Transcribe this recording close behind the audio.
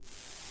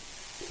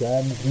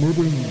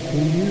Transmitting to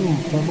you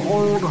from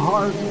Old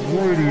Heart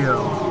Radio.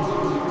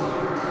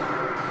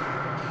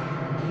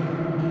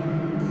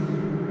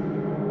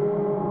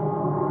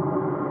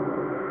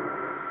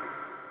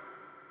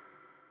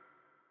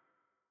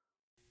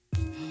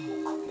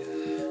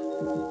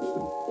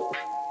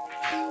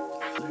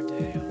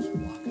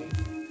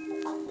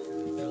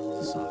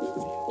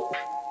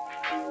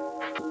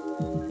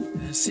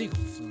 A seagull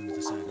flew into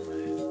the side of my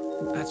head.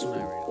 That's when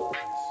I realized,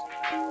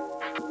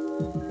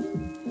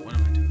 what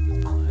am I doing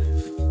with my life?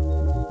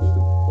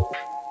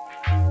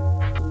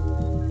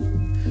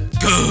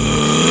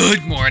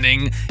 Good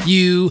morning,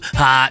 you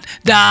hot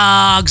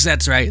dogs.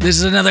 That's right. This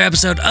is another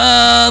episode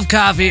of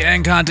Coffee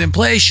and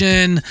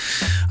Contemplation.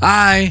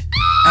 I,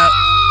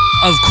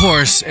 of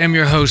course, am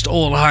your host,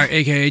 Old Heart,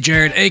 a.k.a.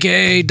 Jared,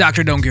 a.k.a.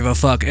 Dr. Don't Give a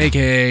Fuck,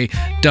 a.k.a.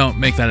 Don't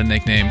make that a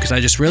nickname, because I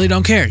just really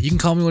don't care. You can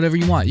call me whatever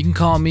you want. You can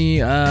call me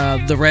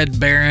the Red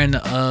Baron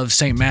of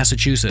St.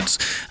 Massachusetts.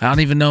 I don't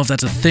even know if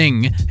that's a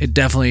thing. It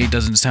definitely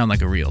doesn't sound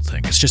like a real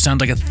thing. It just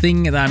sounds like a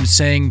thing that I'm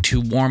saying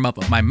to warm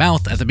up my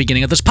mouth at the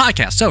beginning of this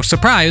podcast. So,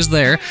 surprise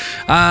there.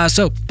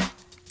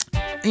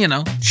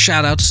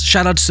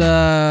 Shout-outs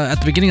at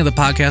the beginning of the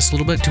podcast a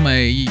little bit to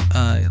my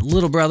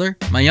little brother,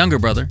 my younger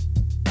brother,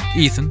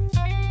 Ethan.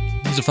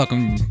 He's a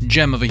fucking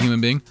gem of a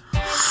human being.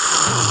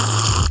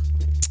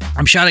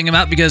 I'm shouting him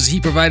out because he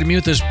provided me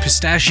with this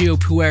pistachio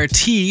puer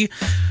tea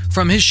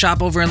from his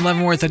shop over in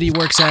Leavenworth that he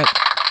works at.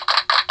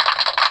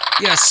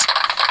 Yes,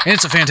 and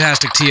it's a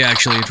fantastic tea,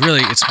 actually.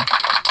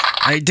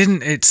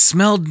 It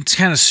smelled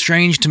kind of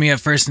strange to me at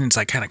first, and it's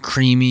like kind of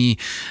creamy.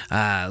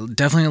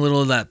 Definitely a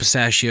little of that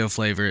pistachio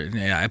flavor.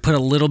 Yeah, I put a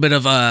little bit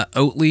of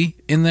Oatly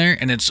in there,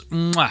 and it's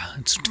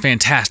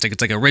fantastic.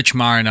 It's like a rich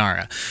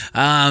marinara.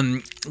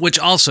 Which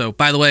also,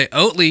 by the way,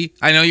 Oatly,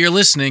 I know you're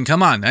listening.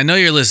 Come on, I know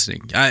you're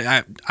listening.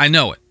 I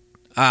know it.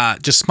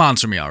 Just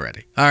sponsor me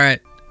already. All right.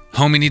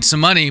 Homie needs some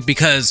money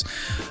because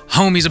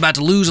homie's about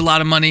to lose a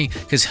lot of money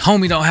because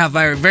homie don't have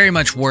very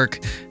much work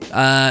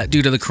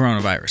due to the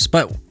coronavirus.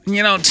 But,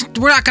 we're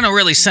not going to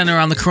really center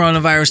on the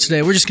coronavirus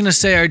today. We're just going to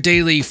say our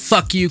daily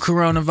fuck you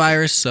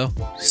coronavirus. So,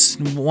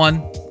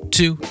 1,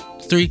 2,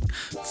 3,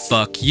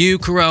 fuck you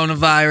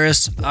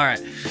coronavirus. All right.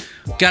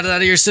 Got it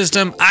out of your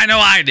system? I know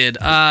I did.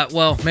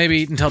 Well,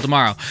 maybe until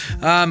tomorrow.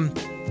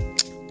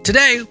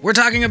 Today, we're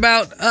talking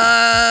about,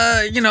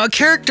 a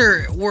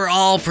character we're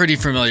all pretty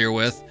familiar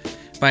with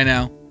by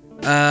now.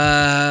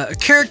 A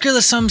character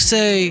that some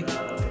say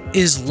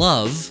is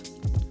love.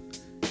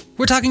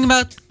 We're talking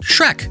about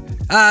Shrek.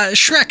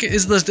 Shrek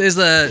is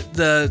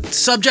the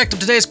subject of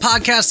today's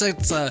podcast.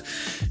 It's a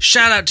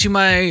shout out to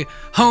my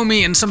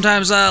homie and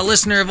sometimes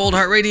listener of Old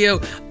Heart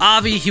Radio,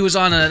 Avi. He was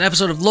on an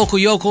episode of Local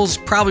Yokels.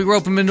 Probably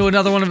rope him into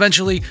another one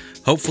eventually.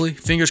 Hopefully,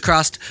 fingers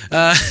crossed.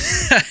 But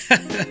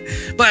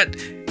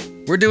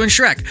we're doing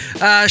Shrek.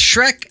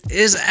 Shrek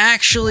is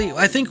actually,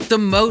 I think,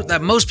 that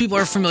most people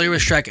are familiar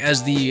with Shrek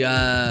as the,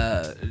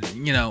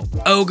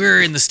 ogre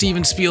in the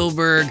Steven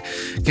Spielberg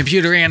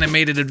computer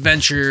animated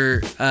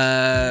adventure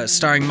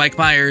starring Mike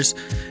Myers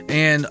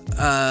and,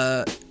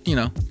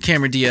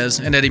 Cameron Diaz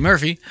and Eddie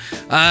Murphy.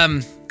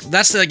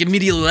 That's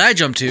immediately what I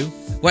jumped to.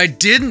 What I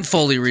didn't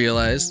fully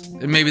realize,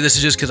 and maybe this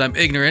is just because I'm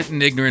ignorant,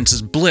 and ignorance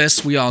is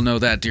bliss. We all know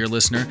that, dear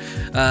listener.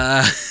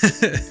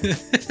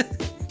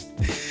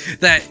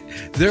 That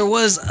there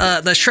was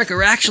that Shrek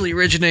actually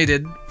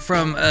originated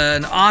from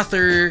an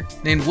author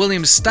named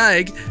William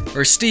Steig,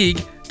 or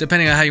Stieg,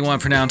 depending on how you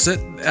want to pronounce it,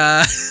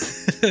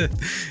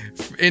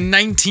 in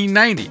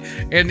 1990,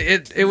 and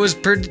it was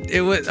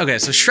okay.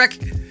 So Shrek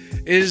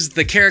is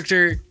the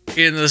character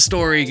in the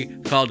story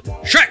called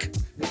Shrek,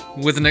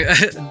 with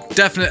a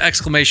definite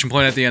exclamation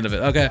point at the end of it.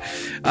 Okay,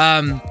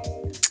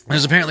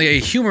 there's apparently a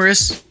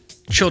humorous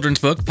children's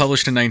book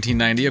published in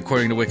 1990,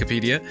 according to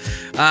Wikipedia.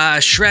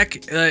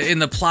 Shrek, in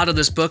the plot of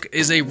this book,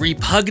 is a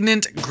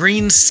repugnant,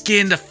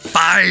 green-skinned,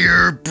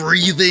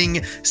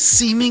 fire-breathing,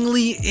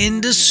 seemingly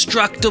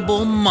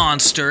indestructible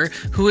monster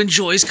who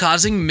enjoys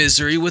causing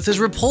misery with his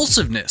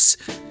repulsiveness.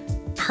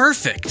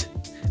 Perfect.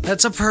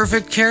 That's a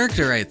perfect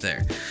character right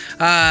there.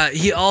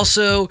 He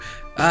also,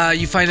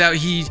 you find out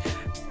he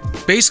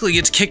basically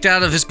gets kicked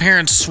out of his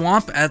parents'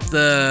 swamp at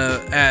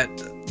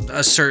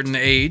a certain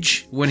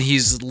age when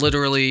he's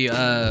literally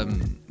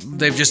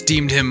they've just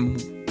deemed him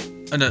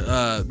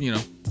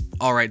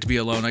all right to be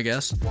alone, I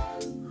guess.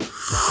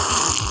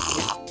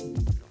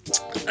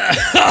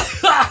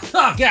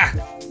 Oh,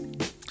 God.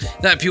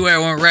 That puer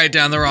went right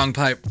down the wrong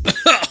pipe.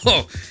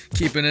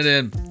 Keeping it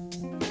in.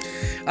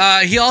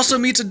 He also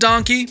meets a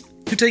donkey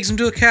who takes him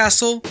to a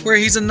castle where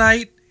he's a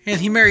knight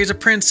and he marries a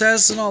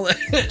princess and all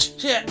that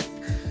shit.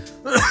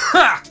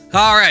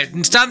 Alright,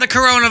 it's not the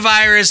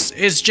coronavirus,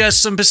 it's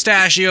just some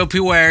pistachio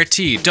puer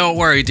tea. Don't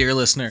worry, dear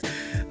listener.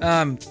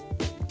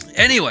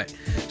 Anyway,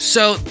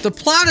 so the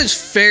plot is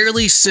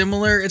fairly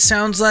similar, it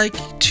sounds like,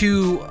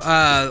 to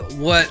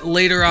what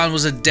later on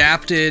was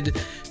adapted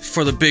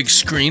for the big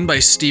screen by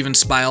Steven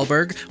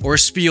Spielberg, or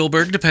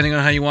Spielberg, depending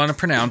on how you want to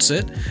pronounce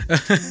it.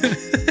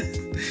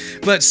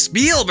 But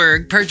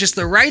Spielberg purchased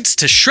the rights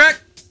to Shrek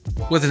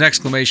with an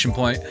exclamation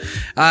point,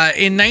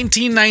 in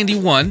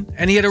 1991,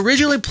 and he had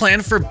originally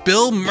planned for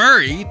Bill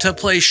Murray to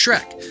play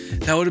Shrek.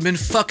 That would have been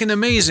fucking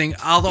amazing,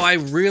 although I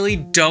really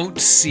don't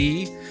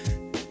see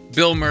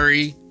Bill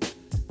Murray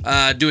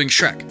doing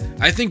Shrek.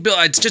 I think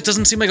it just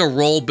doesn't seem like a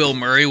role Bill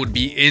Murray would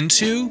be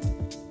into,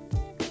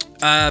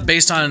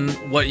 based on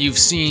what you've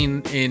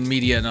seen in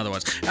media and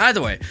otherwise.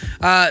 Either way,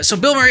 so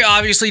Bill Murray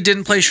obviously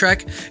didn't play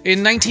Shrek.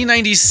 In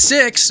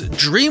 1996,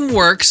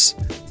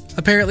 DreamWorks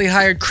apparently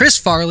hired Chris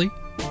Farley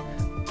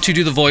to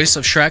do the voice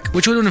of Shrek,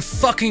 which would have been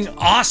fucking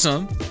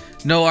awesome.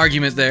 No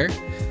argument there.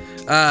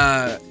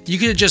 You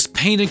could have just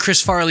painted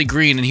Chris Farley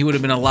green and he would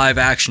have been a live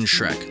action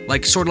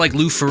Shrek. Sort of like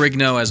Lou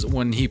Ferrigno as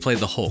when he played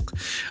the Hulk.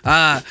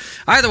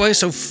 Either way,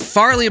 so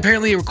Farley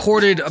apparently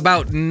recorded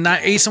about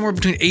somewhere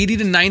between 80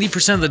 to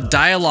 90% of the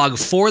dialogue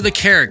for the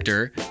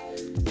character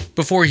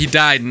before he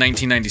died in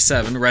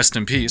 1997. Rest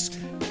in peace.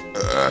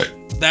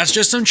 That's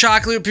just some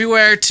chocolate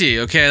puer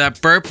tea, okay?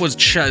 That burp was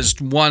just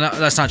one.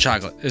 That's not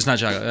chocolate. It's not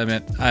chocolate. I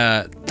meant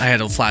I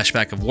had a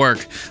flashback of work,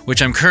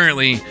 which I'm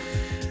currently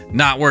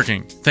not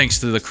working thanks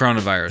to the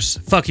coronavirus.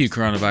 Fuck you,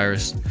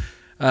 coronavirus.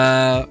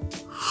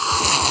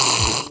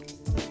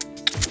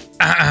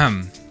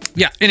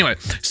 Yeah, anyway.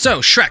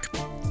 So, Shrek.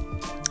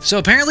 So,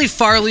 apparently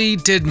Farley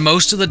did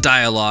most of the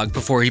dialogue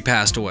before he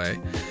passed away.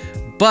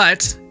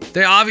 But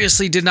they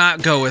obviously did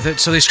not go with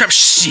it, so they scrapped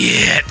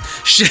shit.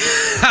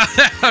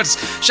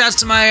 Shouts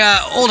to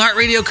my Old Heart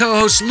Radio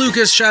co-host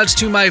Lucas. Shouts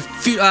to my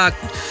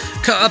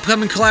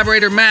upcoming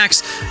collaborator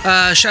Max.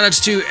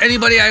 Shoutouts to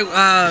anybody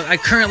I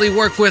currently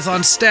work with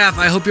on staff.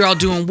 I hope you're all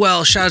doing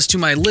well. Shoutouts to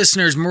my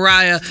listeners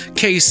Mariah,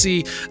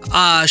 Casey.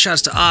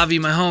 Shoutouts to Avi,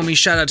 my homie.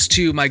 Shoutouts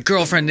to my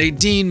girlfriend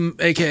Nadine,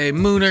 aka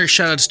Mooner.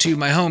 Shoutouts to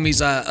my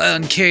homies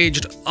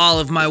Uncaged,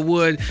 Olive My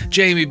Wood,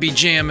 Jamie B.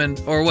 Jammin',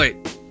 or wait.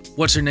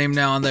 What's her name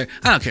now on there?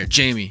 I don't care.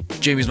 Jamie.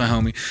 Jamie's my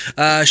homie.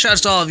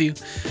 Shouts to all of you.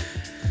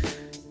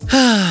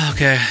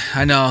 Okay,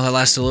 I know that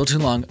lasted a little too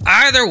long.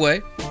 Either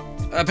way,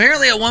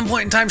 apparently at one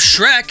point in time,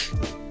 Shrek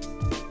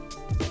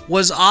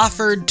was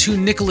offered to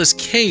Nicolas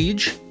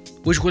Cage,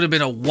 which would have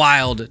been a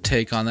wild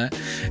take on that.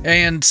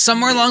 And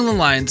somewhere along the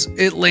lines,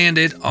 it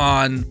landed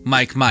on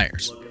Mike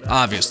Myers.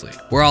 Obviously,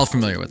 we're all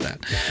familiar with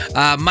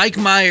that. Mike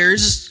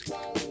Myers,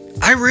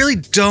 I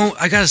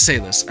gotta say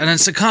this, and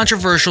it's a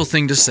controversial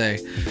thing to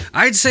say.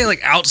 I'd say,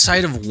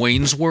 outside of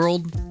Wayne's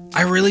World,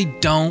 I really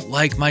don't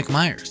like Mike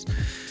Myers.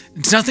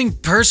 It's nothing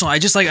personal. I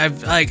just, I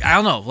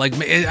don't know.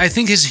 I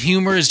think his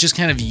humor is just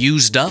kind of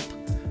used up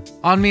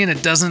on me, and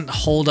it doesn't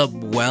hold up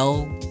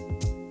well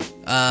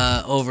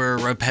over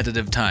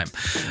repetitive time.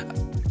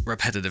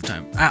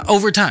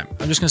 Over time.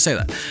 I'm just gonna say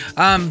that.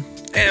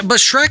 But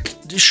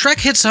Shrek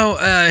hits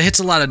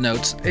a lot of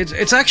notes.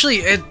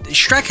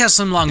 Shrek has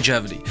some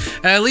longevity.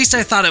 At least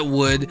I thought it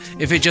would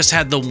if it just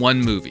had the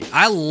one movie.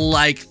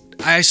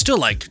 I still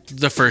like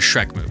the first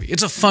Shrek movie.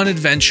 It's a fun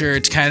adventure.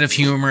 It's kind of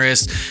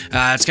humorous.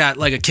 It's got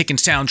a kicking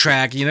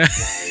soundtrack, you know.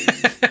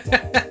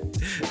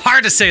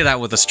 Hard to say that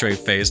with a straight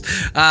face.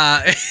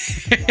 And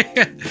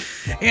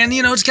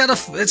it's got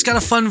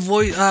a fun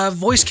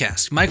voice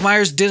cast. Mike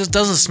Myers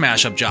does a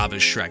smash up job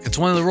as Shrek. It's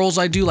one of the roles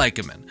I do like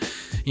him in.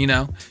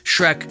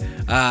 Shrek,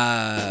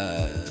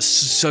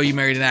 So You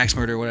Married an Axe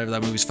Murderer, whatever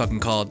that movie's fucking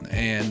called,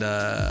 and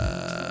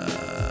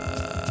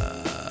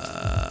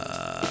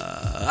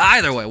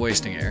either way,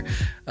 wasting air.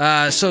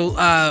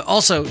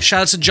 Also,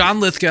 shout out to John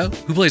Lithgow,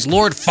 who plays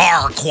Lord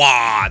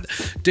Farquaad.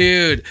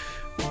 Dude.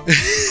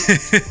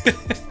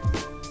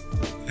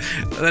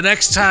 The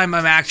next time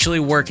I'm actually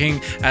working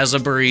as a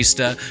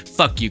barista,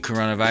 fuck you,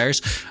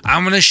 coronavirus,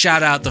 I'm gonna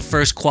shout out the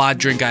first quad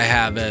drink I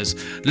have as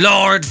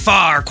Lord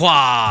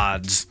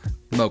Farquaad's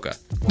mocha.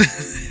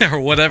 Or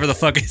whatever the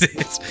fuck it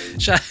is.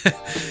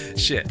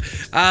 Shit.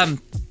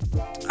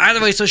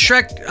 Either way, so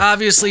Shrek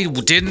obviously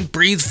didn't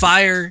breathe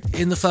fire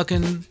in the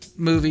fucking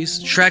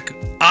movies. Shrek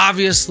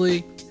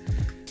obviously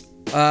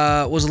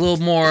was a little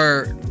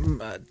more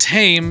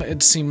tame,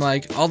 it seemed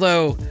like.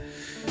 Although,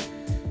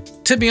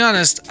 to be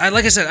honest, I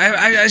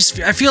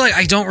feel like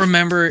I don't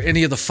remember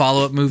any of the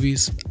follow-up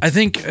movies. I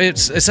think it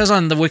says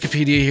on the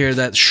Wikipedia here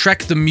that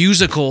Shrek the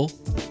Musical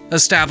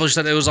established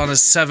that it was on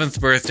his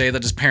 7th birthday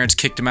that his parents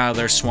kicked him out of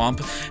their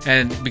swamp,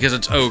 and because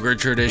it's ogre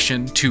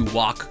tradition to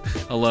walk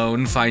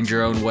alone, find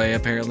your own way,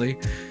 apparently.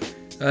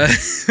 But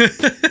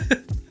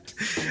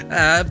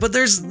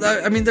there's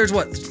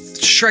what?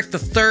 Shrek the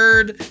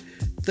Third.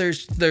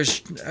 There's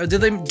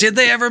did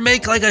they ever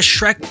make a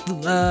Shrek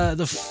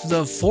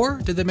the 4?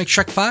 Did they make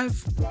Shrek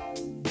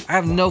 5? I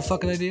have no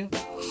fucking idea.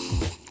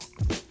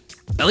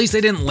 At least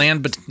they didn't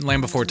land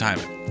before time.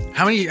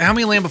 How many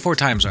Land Before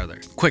Times are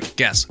there? Quick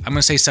guess. I'm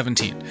gonna say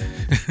 17.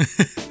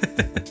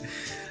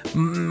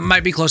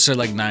 Might be closer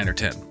to 9 or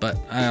 10, but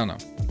I don't know.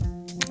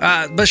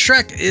 But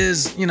Shrek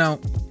is, I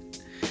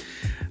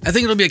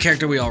think it'll be a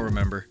character we all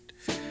remember.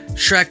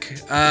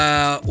 Shrek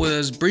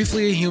was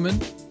briefly a human,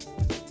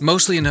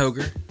 mostly an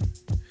ogre.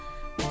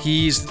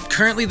 He's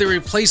currently the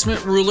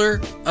replacement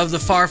ruler of the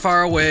far,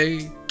 far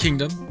away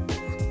kingdom.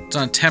 It's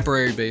on a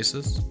temporary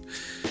basis.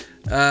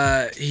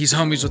 He's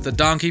homies with the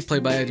donkey,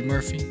 played by Eddie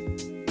Murphy.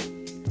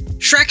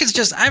 Shrek is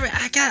just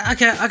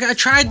I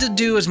tried to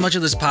do as much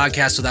of this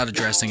podcast without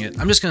addressing it.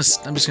 I'm just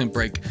gonna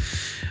break.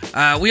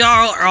 We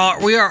are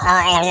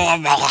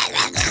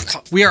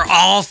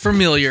all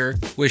familiar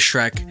with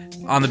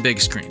Shrek on the big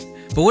screen,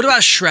 but what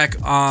about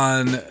Shrek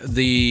on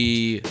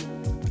the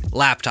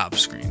laptop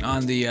screen,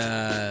 on the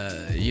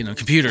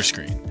computer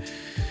screen?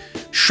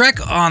 Shrek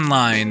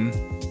Online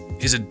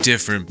is a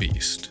different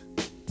beast.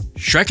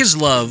 Shrek is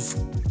love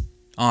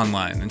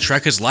online, and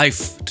Shrek is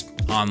life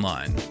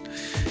online.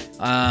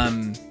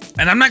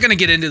 And I'm not gonna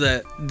get into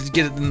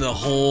the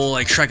whole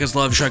like Shrek is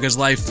love, Shrek is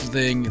life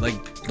thing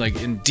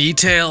like in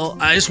detail.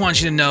 I just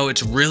want you to know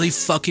it's really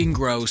fucking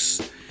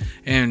gross,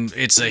 and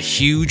it's a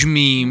huge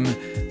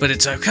meme, but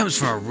it comes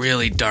from a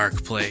really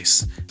dark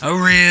place. A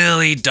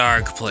really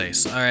dark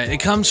place. All right, it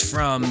comes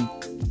from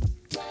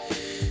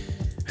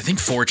I think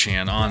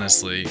 4chan,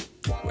 honestly,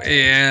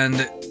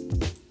 and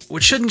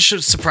which shouldn't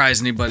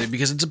surprise anybody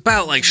because it's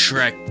about like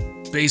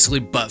Shrek basically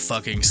butt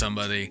fucking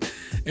somebody,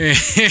 and,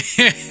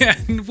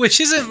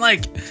 which isn't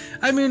like,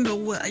 I mean,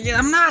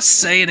 I'm not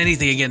saying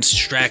anything against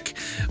Shrek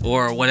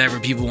or whatever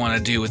people want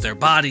to do with their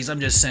bodies. I'm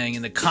just saying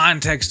in the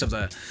context of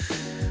the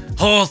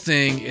whole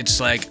thing,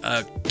 it's like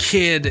a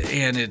kid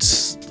and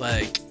it's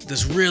like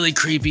this really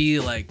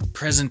creepy like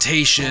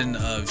presentation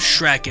of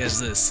Shrek as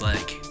this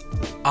like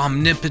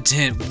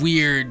omnipotent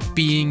weird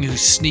being who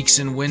sneaks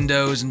in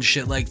windows and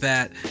shit like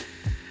that.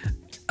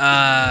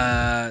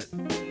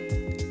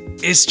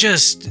 It's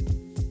just,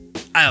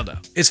 I don't know.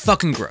 It's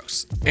fucking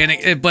gross,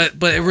 and but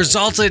it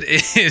resulted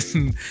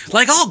in,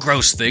 like all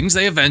gross things,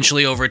 they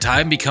eventually over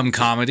time become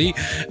comedy.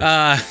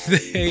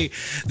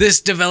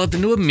 This developed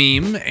into a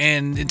meme,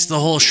 and it's the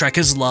whole Shrek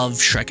is love,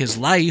 Shrek is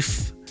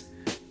life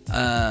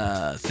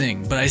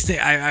thing. But I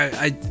think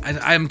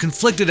I'm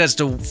conflicted as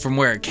to from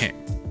where it came.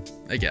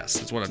 I guess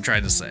that's what I'm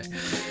trying to say.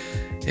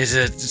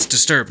 It's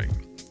disturbing.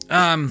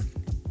 But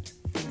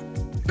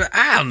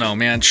I don't know,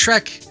 man.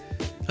 Shrek,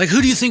 like,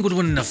 who do you think would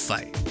win in a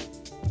fight?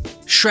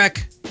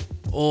 Shrek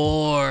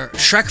or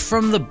Shrek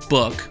from the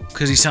book,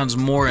 because he sounds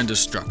more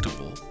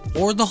indestructible,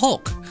 or the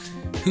Hulk,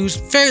 who's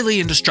fairly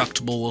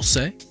indestructible, we'll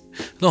say.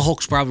 The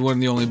Hulk's probably one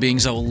of the only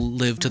beings that will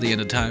live to the end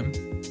of time.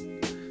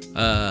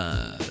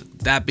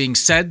 That being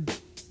said,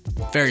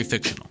 very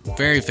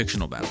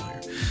fictional battle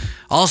here.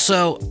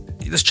 Also,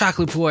 this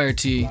chocolate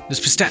puerty, this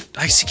pistachio,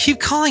 I keep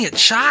calling it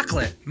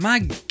chocolate. My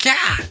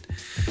God.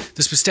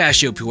 This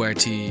pistachio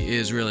puerty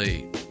is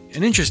really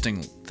an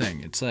interesting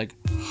thing. It's like,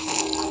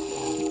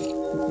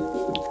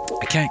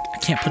 I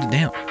can't put it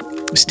down.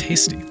 It's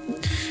tasty.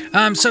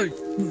 So,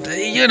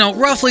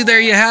 roughly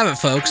there you have it,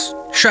 folks.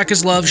 Shrek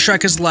is love,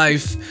 Shrek is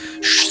life.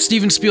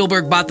 Steven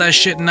Spielberg bought that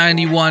shit in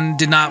 91,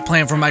 did not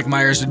plan for Mike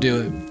Myers to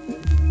do it.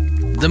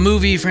 The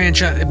movie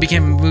franchise, it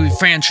became a movie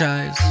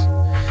franchise.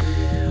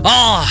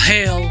 All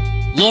hail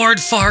Lord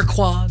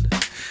Farquaad.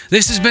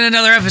 This has been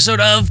another episode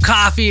of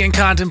Coffee and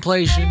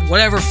Contemplation,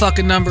 whatever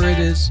fucking number it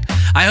is.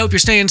 I hope you're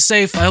staying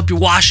safe. I hope you're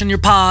washing your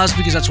paws,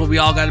 because that's what we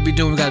all got to be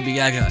doing. We got to be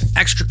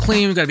extra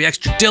clean. We got to be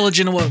extra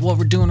diligent in what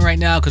we're doing right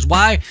now. Because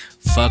why?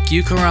 Fuck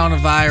you,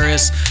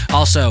 coronavirus.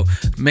 Also,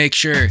 make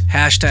sure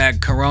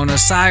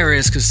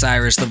 #CoronaCyrus, because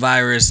Cyrus the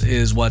virus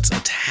is what's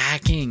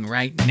attacking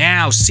right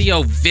now.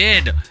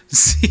 COVID.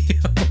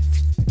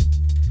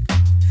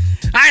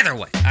 Either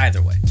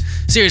way.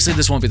 Seriously,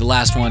 this won't be the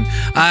last one.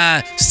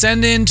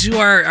 Send in to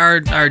our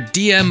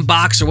DM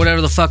box or whatever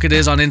the fuck it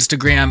is on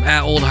Instagram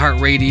at Old Heart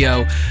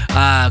Radio,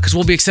 because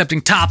we'll be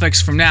accepting topics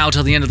from now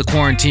till the end of the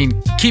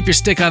quarantine. Keep your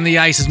stick on the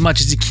ice as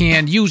much as you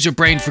can. Use your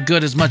brain for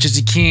good as much as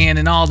you can,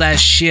 and all that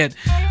shit.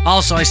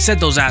 Also, I said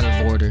those out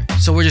of order,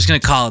 so we're just gonna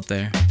call it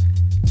there.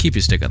 Keep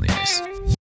your stick on the ice.